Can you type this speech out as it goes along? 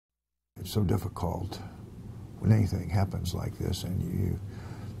It's so difficult when anything happens like this, and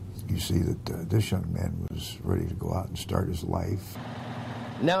you see that this young man was ready to go out and start his life.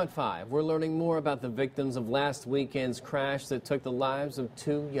 Now at 5, we're learning more about the victims of last weekend's crash that took the lives of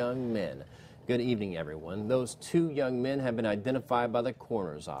 2 young men. Good evening, everyone. Those 2 young men have been identified by the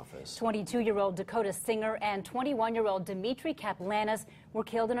coroner's office. 22-year-old Dakota Singer and 21-year-old Dimitri Kaplanis were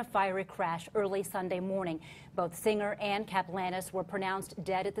killed in a fiery crash early Sunday morning. Both Singer and Kaplanis were pronounced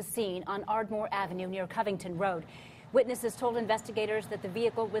dead at the scene on Ardmore Avenue near Covington Road. Witnesses told investigators that the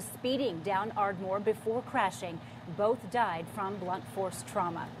vehicle was speeding down Ardmore before crashing. Both died from blunt force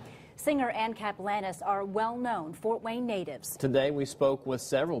trauma. Singer and Kaplanis are well-known Fort Wayne natives. Today we spoke with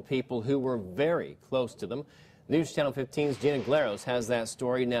several people who were very close to them. News Channel 15's Gina Glaros has that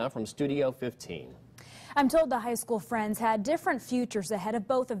story now from Studio 15. I'm told the high school friends had different futures ahead of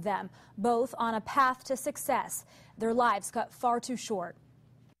both of them, both on a path to success. Their lives cut far too short.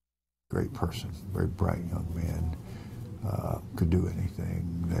 Great person, very bright young man. Could do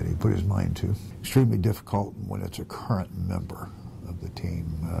anything that he put his mind to. Extremely difficult when it's a current member of the team.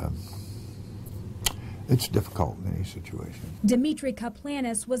 It's difficult in any situation. Dimitri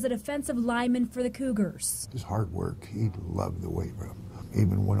Kaplanis was a defensive lineman for the Cougars. His hard work, he loved the weight room.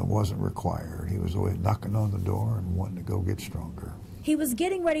 Even when it wasn't required, he was always knocking on the door and wanting to go get stronger. He was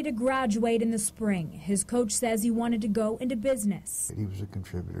getting ready to graduate in the spring. His coach says he wanted to go into business. He was a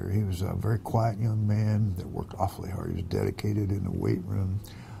contributor. He was a very quiet young man that worked awfully hard. He was dedicated in the weight room.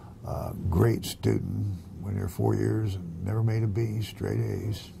 Great student. Went there 4 years and never made a B, straight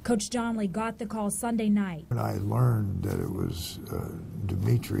A's. Coach Donnelly got the call Sunday night. And I learned that it was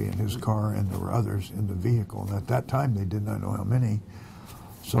Dimitri in his car, and there were others in the vehicle. And at that time, they did not know how many.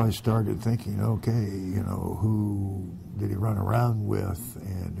 So I started thinking, okay, you know, who did he run around with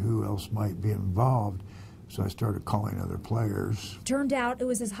and who else might be involved? So I started calling other players. Turned out it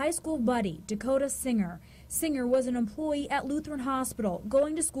was his high school buddy, Dakota Singer. Singer was an employee at Lutheran Hospital,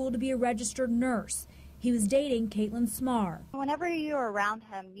 going to school to be a registered nurse. He was dating Caitlin Smar. Whenever you were around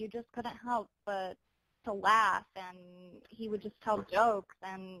him, you just couldn't help but to laugh, and he would just tell jokes,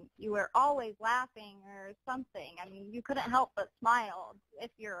 and you were always laughing or something. I mean, you couldn't help but smile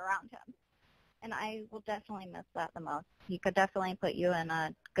if you're around him. And I will definitely miss that the most. He could definitely put you in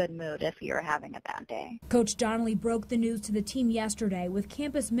a good mood if you were having a bad day. Coach Donnelly broke the news to the team yesterday with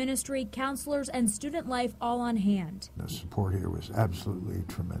campus ministry, counselors, and student life all on hand. The support here was absolutely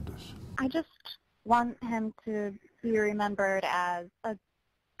tremendous. I just want him to be remembered as a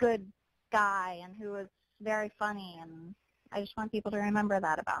good guy and who was very funny, and I just want people to remember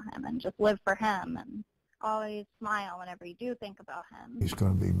that about him and just live for him and always smile whenever you do think about him. He's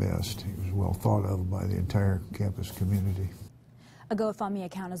going to be missed. He was well thought of by the entire campus community. A GoFundMe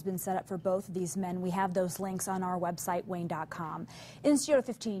account has been set up for both of these men. We have those links on our website, wayne.com. In Studio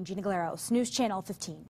 15, Gina Glaros, News Channel 15.